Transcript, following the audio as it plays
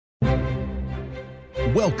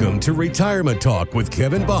Welcome to Retirement Talk with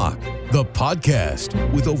Kevin Bach, the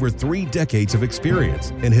podcast. With over 3 decades of experience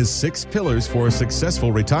and his 6 pillars for a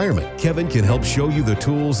successful retirement, Kevin can help show you the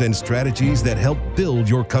tools and strategies that help build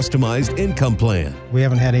your customized income plan. We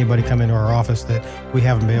haven't had anybody come into our office that we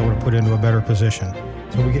haven't been able to put into a better position.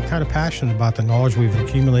 So we get kind of passionate about the knowledge we've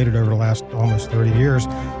accumulated over the last almost 30 years,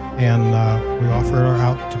 and we offer it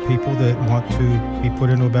out to people that want to be put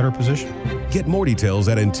into a better position. Get more details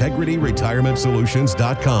at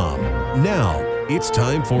IntegrityRetirementSolutions.com. Now, it's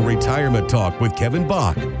time for Retirement Talk with Kevin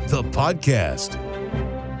Bach, the podcast.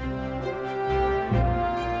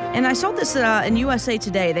 And I saw this in USA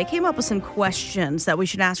Today. They came up with some questions that we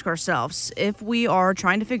should ask ourselves if we are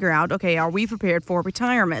trying to figure out, okay, are we prepared for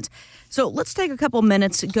retirement? So let's take a couple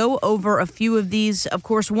minutes to go over a few of these. Of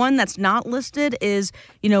course, one that's not listed is,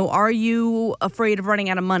 are you afraid of running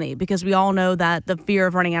out of money? Because we all know that the fear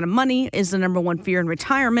of running out of money is the number one fear in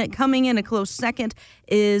retirement. Coming in a close second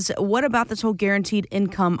is, what about this whole guaranteed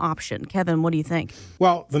income option? Kevin, what do you think?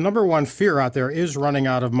 Well, the number one fear out there is running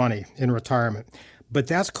out of money in retirement. But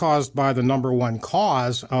that's caused by the number one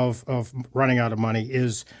cause of running out of money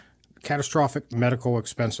is catastrophic medical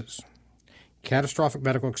expenses. Catastrophic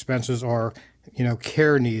medical expenses are,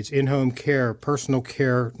 care needs, in-home care, personal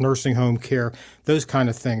care, nursing home care, those kind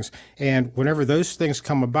of things. And whenever those things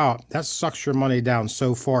come about, that sucks your money down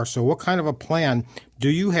so far. So what kind of a plan do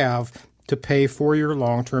you have to pay for your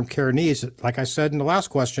long-term care needs? Like I said in the last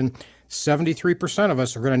question, 73% of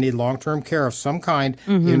us are going to need long-term care of some kind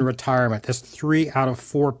in retirement. That's 3 out of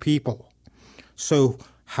 4 people. So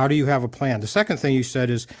how do you have a plan? The second thing you said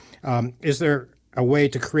is there a way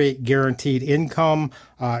to create guaranteed income?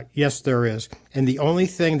 Yes, there is. And the only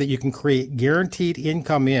thing that you can create guaranteed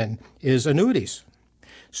income in is annuities.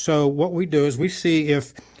 So what we do is we see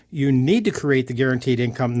if you need to create the guaranteed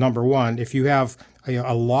income, number one. If you have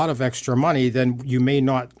a lot of extra money, then you may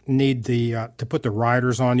not need to put the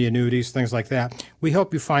riders on the annuities, things like that. We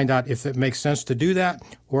help you find out if it makes sense to do that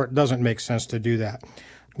or it doesn't make sense to do that.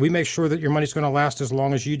 We make sure that your money's going to last as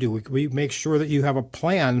long as you do. We make sure that you have a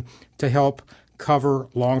plan to help cover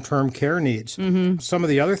long-term care needs. Some of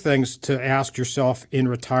the other things to ask yourself in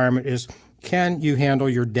retirement is, can you handle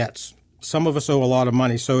your debts? Some of us owe a lot of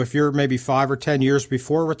money. So if you're maybe 5 or 10 years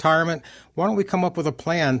before retirement, why don't we come up with a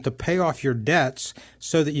plan to pay off your debts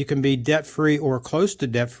so that you can be debt-free or close to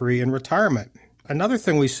debt-free in retirement? Another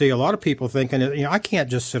thing we see a lot of people thinking, I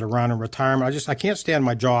can't just sit around in retirement. I can't stand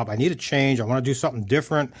my job. I need a change. I want to do something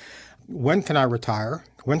different. When can I retire?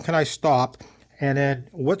 When can I stop? And then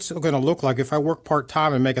what's it going to look like if I work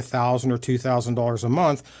part-time and make $1,000 or $2,000 a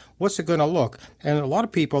month? What's it going to look? And a lot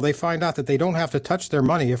of people, they find out that they don't have to touch their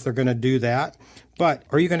money if they're going to do that. But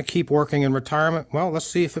are you going to keep working in retirement? Well, let's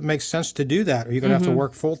see if it makes sense to do that. Are you going to have to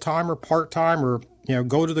work full-time or part-time, or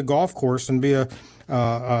go to the golf course and be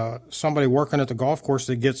somebody working at the golf course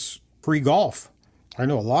that gets free golf? I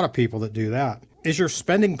know a lot of people that do that. Is your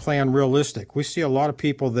spending plan realistic? We see a lot of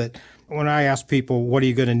people that, when I ask people, what are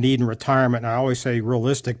you going to need in retirement? And I always say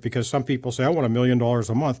realistic, because some people say, I want $1 million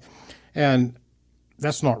a month. And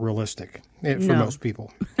that's not realistic for most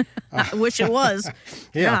people. I wish it was.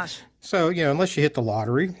 Yeah. Gosh. So, unless you hit the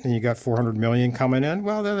lottery and you got $400 million coming in,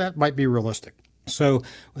 well, then that might be realistic. So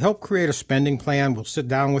we'll help create a spending plan. We'll sit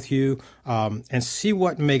down with you and see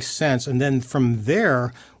what makes sense. And then from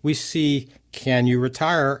there, we see, can you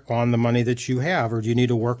retire on the money that you have, or do you need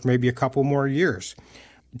to work maybe a couple more years?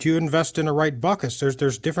 Do you invest in the right buckets?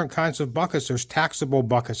 There's different kinds of buckets. There's taxable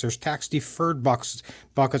buckets, there's tax-deferred buckets,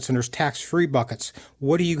 and there's tax-free buckets.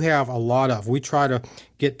 What do you have a lot of? We try to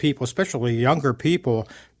get people, especially younger people,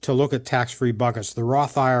 to look at tax-free buckets, the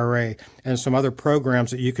Roth IRA, and some other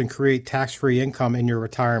programs that you can create tax-free income in your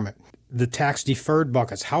retirement. The tax-deferred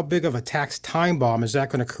buckets, how big of a tax time bomb is that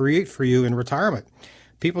going to create for you in retirement?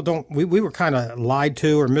 People we were kind of lied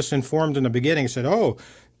to or misinformed in the beginning, said,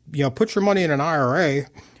 put your money in an IRA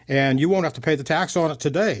and you won't have to pay the tax on it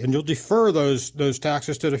today, and you'll defer those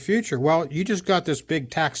taxes to the future. Well, you just got this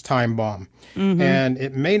big tax time bomb, and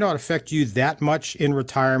it may not affect you that much in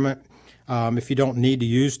retirement if you don't need to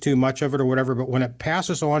use too much of it or whatever. But when it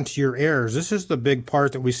passes on to your heirs, this is the big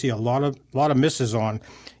part that we see a lot of misses on,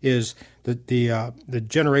 is the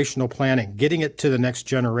generational planning, getting it to the next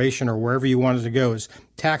generation or wherever you want it to go as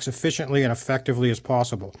tax efficiently and effectively as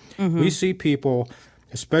possible. We see people,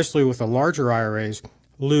 especially with the larger IRAs,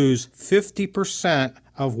 lose 50%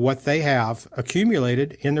 of what they have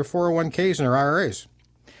accumulated in their 401ks and their IRAs.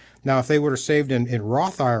 Now, if they would have saved in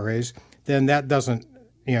Roth IRAs, then that doesn't,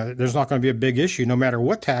 there's not going to be a big issue no matter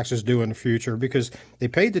what taxes due in the future, because they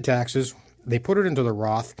paid the taxes, they put it into the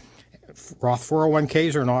Roth, Roth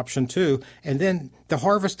 401ks are an option too. And then the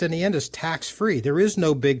harvest in the end is tax-free. There is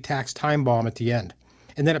no big tax time bomb at the end.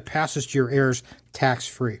 And then it passes to your heirs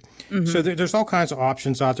tax-free. So there's all kinds of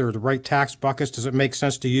options out there. The right tax buckets. Does it make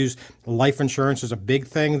sense to use life insurance as a big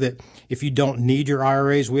thing that if you don't need your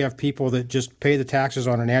IRAs, we have people that just pay the taxes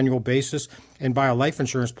on an annual basis and buy a life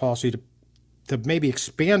insurance policy to maybe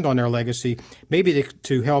expand on their legacy, maybe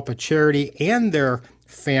to help a charity and their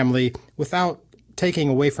family without taking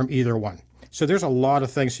away from either one. So there's a lot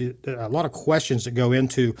of things, a lot of questions that go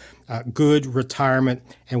into good retirement,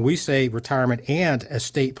 and we say retirement and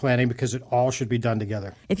estate planning because it all should be done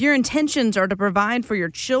together. If your intentions are to provide for your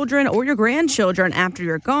children or your grandchildren after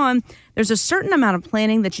you're gone, there's a certain amount of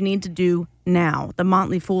planning that you need to do now. The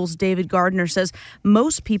Motley Fool's David Gardner says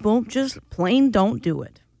most people just plain don't do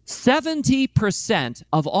it. 70%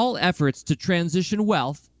 of all efforts to transition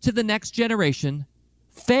wealth to the next generation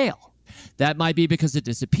fail. That might be because it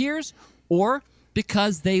disappears or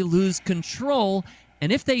because they lose control.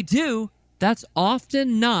 And if they do, that's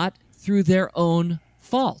often not through their own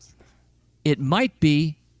fault. It might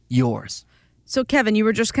be yours. So, Kevin, you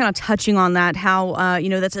were just kind of touching on that, how,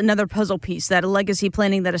 that's another puzzle piece, that legacy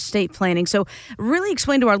planning, that estate planning. So really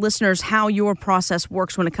explain to our listeners how your process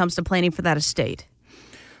works when it comes to planning for that estate.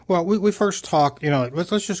 Well, we first talk,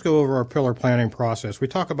 let's just go over our pillar planning process. We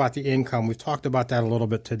talk about the income. We've talked about that a little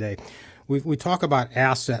bit today. We talk about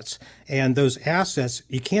assets, and those assets,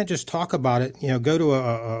 you can't just talk about it, go to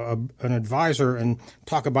an advisor and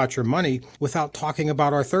talk about your money without talking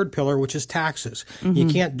about our third pillar, which is taxes. You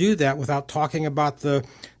can't do that without talking about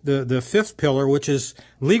the fifth pillar, which is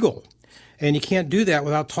legal. And you can't do that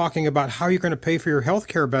without talking about how you're going to pay for your health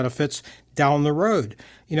care benefits down the road.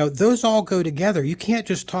 Those all go together. You can't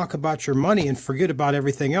just talk about your money and forget about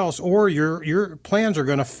everything else, or your plans are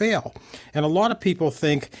going to fail. And a lot of people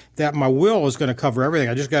think that my will is going to cover everything.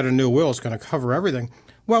 I just got a new will. It's going to cover everything.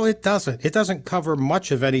 Well, it doesn't. It doesn't cover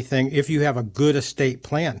much of anything if you have a good estate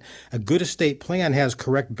plan. A good estate plan has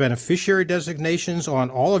correct beneficiary designations on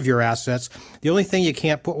all of your assets. The only thing you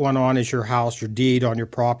can't put one on is your house, your deed on your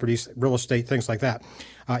properties, real estate, things like that.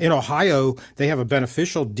 In Ohio, they have a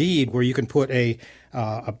beneficial deed where you can put a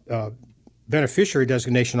beneficiary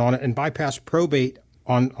designation on it and bypass probate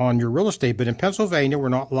on your real estate. But in Pennsylvania, we're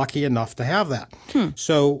not lucky enough to have that.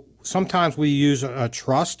 So sometimes we use a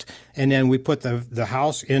trust, and then we put the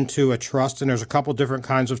house into a trust, and there's a couple different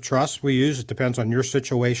kinds of trusts we use. It depends on your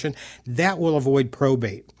situation. That will avoid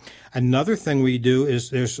probate. Another thing we do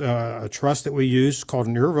is there's a trust that we use called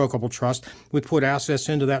an irrevocable trust. We put assets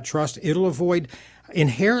into that trust. It'll avoid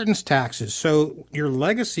inheritance taxes. So your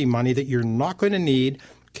legacy money that you're not going to need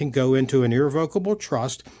can go into an irrevocable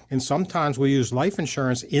trust, and sometimes we use life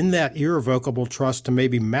insurance in that irrevocable trust to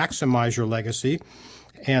maybe maximize your legacy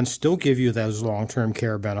and still give you those long-term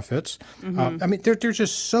care benefits. There's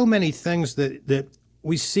just so many things that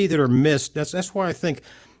we see that are missed. That's why I think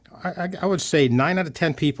I would say 9 out of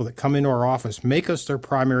 10 people that come into our office make us their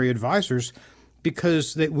primary advisors,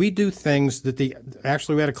 because we do things that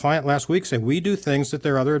actually we had a client last week say we do things that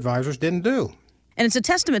their other advisors didn't do. And it's a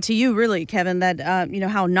testament to you, really, Kevin, that,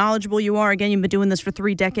 how knowledgeable you are. Again, you've been doing this for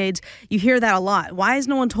 3 decades. You hear that a lot. Why has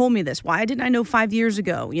no one told me this? Why didn't I know 5 years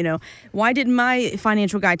ago? Why didn't my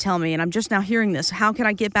financial guy tell me? And I'm just now hearing this. How can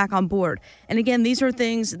I get back on board? And again, these are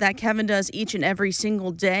things that Kevin does each and every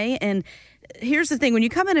single day. And here's the thing. When you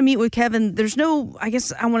come in and meet with Kevin, there's no, I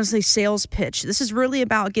guess I want to say, sales pitch. This is really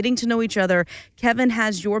about getting to know each other. Kevin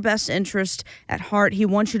has your best interest at heart. He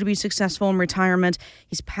wants you to be successful in retirement.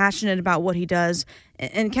 He's passionate about what he does.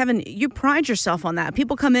 And Kevin, you pride yourself on that.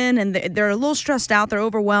 People come in and they're a little stressed out. They're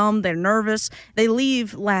overwhelmed. They're nervous. They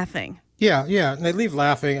leave laughing. Yeah, and they leave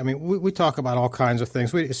laughing. We talk about all kinds of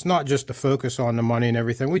things. It's not just to focus on the money and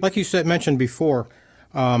everything. Like you mentioned before,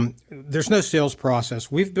 there's no sales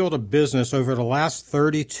process. We've built a business over the last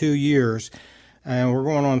 32 years, and we're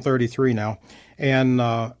going on 33 now.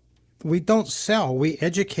 And we don't sell. We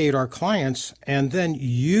educate our clients, and then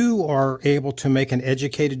you are able to make an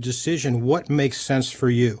educated decision what makes sense for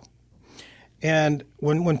you. And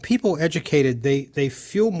when people are educated, they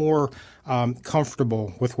feel more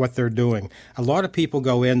comfortable with what they're doing. A lot of people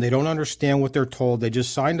go in, they don't understand what they're told. They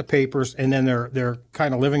just sign the papers, and then they're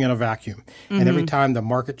kind of living in a vacuum. And every time the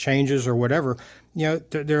market changes or whatever,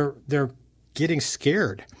 they're getting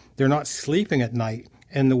scared. They're not sleeping at night.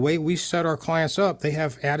 And the way we set our clients up, they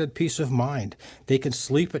have added peace of mind. They can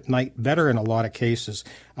sleep at night better in a lot of cases.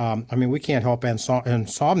 We can't help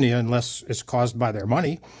insomnia unless it's caused by their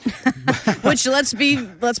money. Which, let's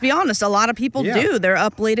be honest, a lot of people do. They're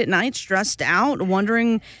up late at night, stressed out,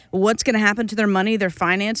 wondering what's going to happen to their money, their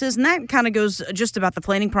finances. And that kind of goes just about the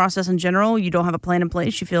planning process in general. You don't have a plan in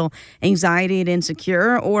place. You feel anxiety and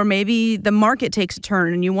insecure. Or maybe the market takes a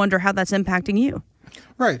turn and you wonder how that's impacting you.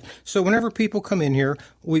 Right. So whenever people come in here,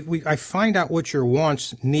 I find out what your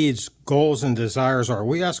wants, needs, goals, and desires are.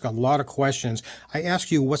 We ask a lot of questions. I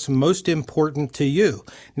ask you what's most important to you.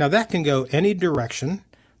 Now, that can go any direction,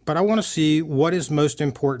 but I want to see what is most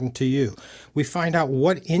important to you. We find out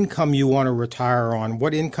what income you want to retire on,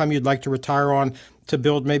 what income you'd like to retire on to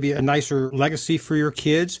build maybe a nicer legacy for your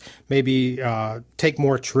kids, maybe take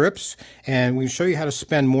more trips, and we show you how to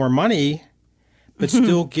spend more money but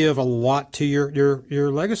still give a lot to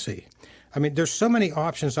your legacy. I mean, there's so many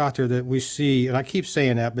options out there that we see, and I keep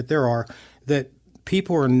saying that, but there are, that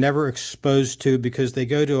people are never exposed to because they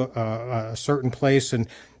go to a certain place and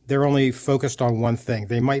they're only focused on one thing.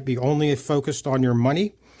 They might be only focused on your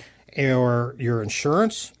money or your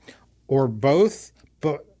insurance or both,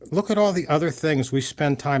 but look at all the other things we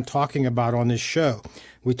spend time talking about on this show.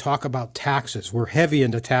 We talk about taxes. We're heavy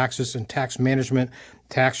into taxes and tax management,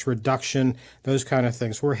 tax reduction, those kind of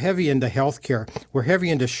things. We're heavy into healthcare. We're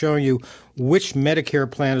heavy into showing you which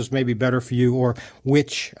Medicare plan is maybe better for you or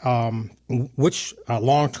which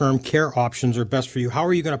long-term care options are best for you. How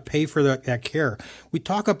are you going to pay for that care? We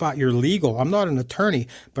talk about your legal. I'm not an attorney,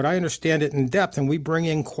 but I understand it in depth, and we bring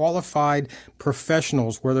in qualified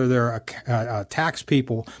professionals, whether they're tax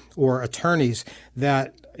people or attorneys,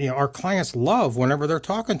 that our clients love whenever they're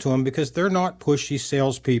talking to them because they're not pushy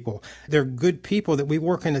salespeople. They're good people that we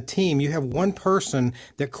work in a team. You have one person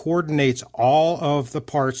that coordinates all of the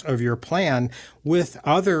parts of your plan with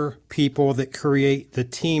other people that create the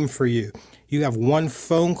team for you. You have one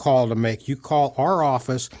phone call to make. You call our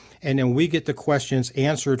office, and then we get the questions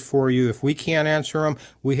answered for you. If we can't answer them,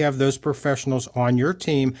 we have those professionals on your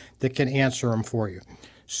team that can answer them for you.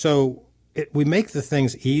 So we make the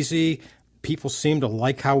things easy. People seem to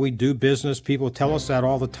like how we do business. People tell us that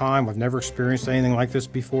all the time. I've never experienced anything like this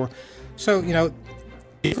before. So, give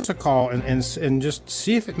us a call and just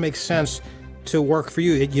see if it makes sense to work for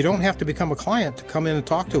you. You don't have to become a client to come in and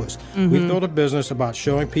talk to us. We've built a business about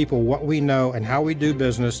showing people what we know and how we do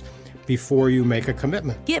business before you make a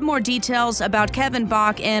commitment. Get more details about Kevin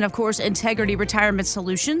Bach and, of course, Integrity Retirement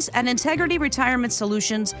Solutions at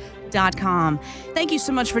integrityretirementsolutions.com. Thank you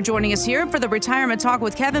so much for joining us here for the Retirement Talk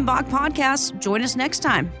with Kevin Bach podcast. Join us next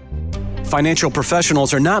time. Financial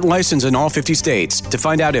professionals are not licensed in all 50 states. To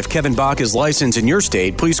find out if Kevin Bach is licensed in your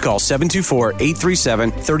state, please call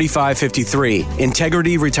 724-837-3553.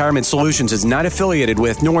 Integrity Retirement Solutions is not affiliated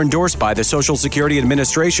with nor endorsed by the Social Security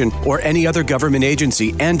Administration or any other government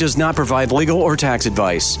agency and does not provide legal or tax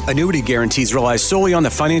advice. Annuity guarantees rely solely on the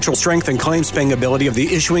financial strength and claims-paying ability of the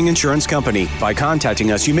issuing insurance company. By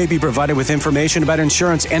contacting us, you may be provided with information about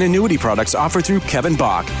insurance and annuity products offered through Kevin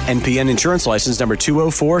Bach, NPN Insurance License number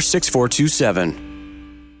 2046427.